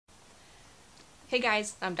Hey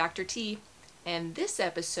guys, I'm Dr. T, and this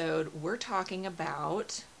episode we're talking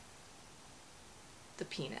about the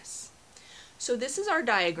penis. So this is our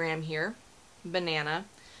diagram here, banana.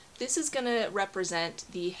 This is going to represent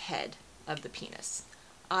the head of the penis.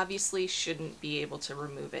 Obviously shouldn't be able to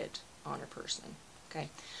remove it on a person, okay?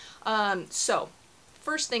 So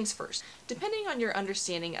first things first, depending on your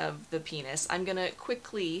understanding of the penis, I'm going to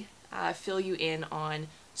quickly fill you in on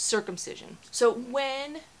circumcision. So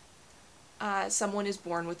when someone is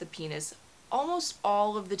born with a penis, almost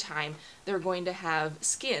all of the time they're going to have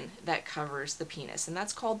skin that covers the penis, and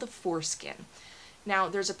that's called the foreskin. Now,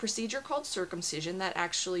 there's a procedure called circumcision that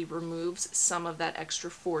actually removes some of that extra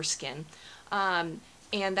foreskin, and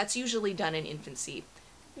that's usually done in infancy.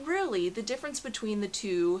 Really, the difference between the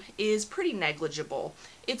two is pretty negligible.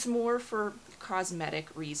 It's more for cosmetic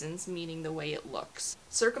reasons, meaning the way it looks.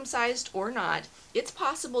 Circumcised or not, it's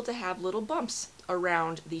possible to have little bumps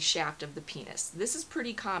around the shaft of the penis. This is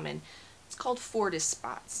pretty common. It's called Fortis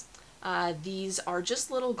spots. These are just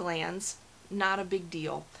little glands, not a big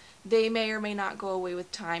deal. They may or may not go away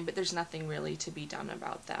with time, but there's nothing really to be done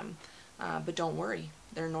about them. But don't worry,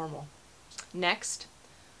 they're normal. Next,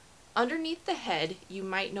 underneath the head, you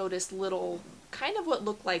might notice little, kind of what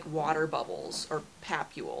look like water bubbles or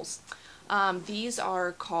papules. These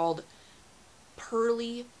are called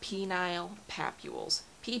pearly penile papules,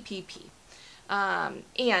 PPP.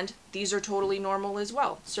 And these are totally normal as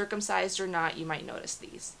well. Circumcised or not, you might notice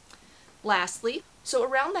these. Lastly, so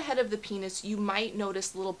around the head of the penis, you might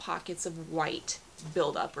notice little pockets of white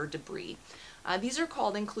buildup or debris. These are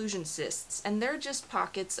called inclusion cysts, and they're just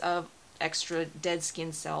pockets of extra dead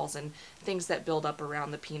skin cells and things that build up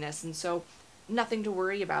around the penis, and so nothing to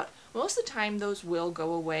worry about. Most of the time those will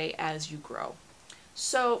go away as you grow.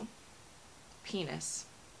 So, penis.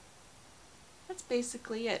 That's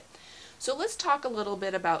basically it. So let's talk a little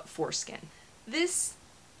bit about foreskin. This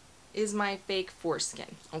is my fake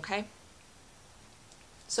foreskin, okay?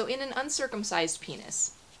 So in an uncircumcised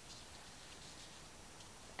penis,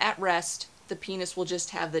 at rest, the penis will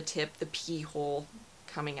just have the tip, the pee hole,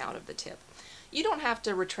 coming out of the tip. You don't have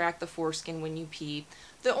to retract the foreskin when you pee.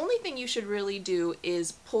 The only thing you should really do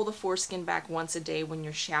is pull the foreskin back once a day when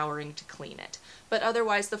you're showering to clean it. But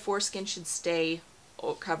otherwise the foreskin should stay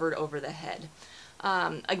covered over the head.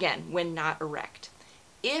 Again, when not erect.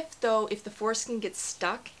 If the foreskin gets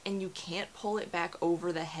stuck and you can't pull it back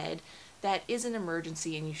over the head, that is an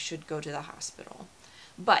emergency and you should go to the hospital.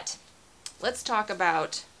 But let's talk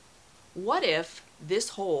about what if this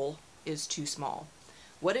hole is too small?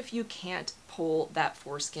 What if you can't pull that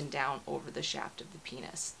foreskin down over the shaft of the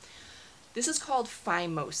penis? This is called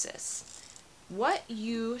phimosis. What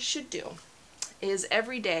you should do is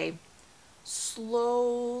every day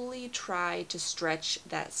slowly try to stretch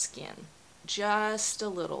that skin just a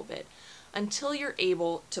little bit until you're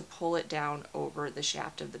able to pull it down over the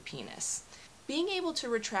shaft of the penis. Being able to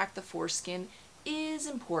retract the foreskin is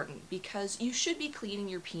important because you should be cleaning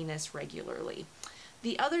your penis regularly.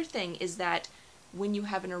 The other thing is that when you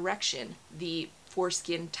have an erection, the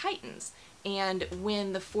foreskin tightens, and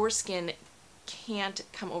when the foreskin can't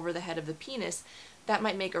come over the head of the penis, that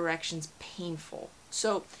might make erections painful.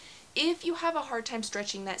 So if you have a hard time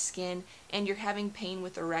stretching that skin and you're having pain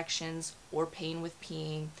with erections or pain with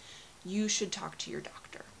peeing, you should talk to your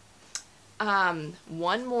doctor.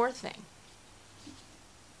 One more thing.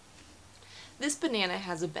 This banana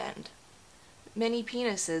has a bend. Many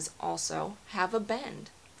penises also have a bend,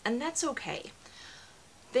 and that's okay.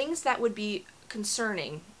 Things that would be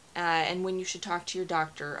concerning and when you should talk to your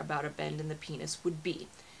doctor about a bend in the penis would be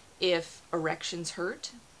if erections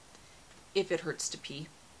hurt, if it hurts to pee,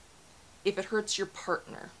 if it hurts your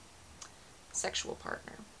partner, sexual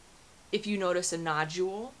partner, if you notice a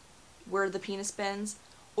nodule where the penis bends,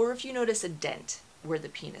 or if you notice a dent where the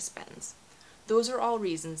penis bends. Those are all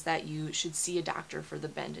reasons that you should see a doctor for the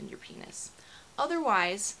bend in your penis.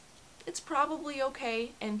 Otherwise, it's probably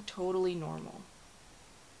okay and totally normal.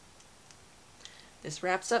 This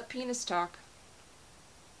wraps up penis talk.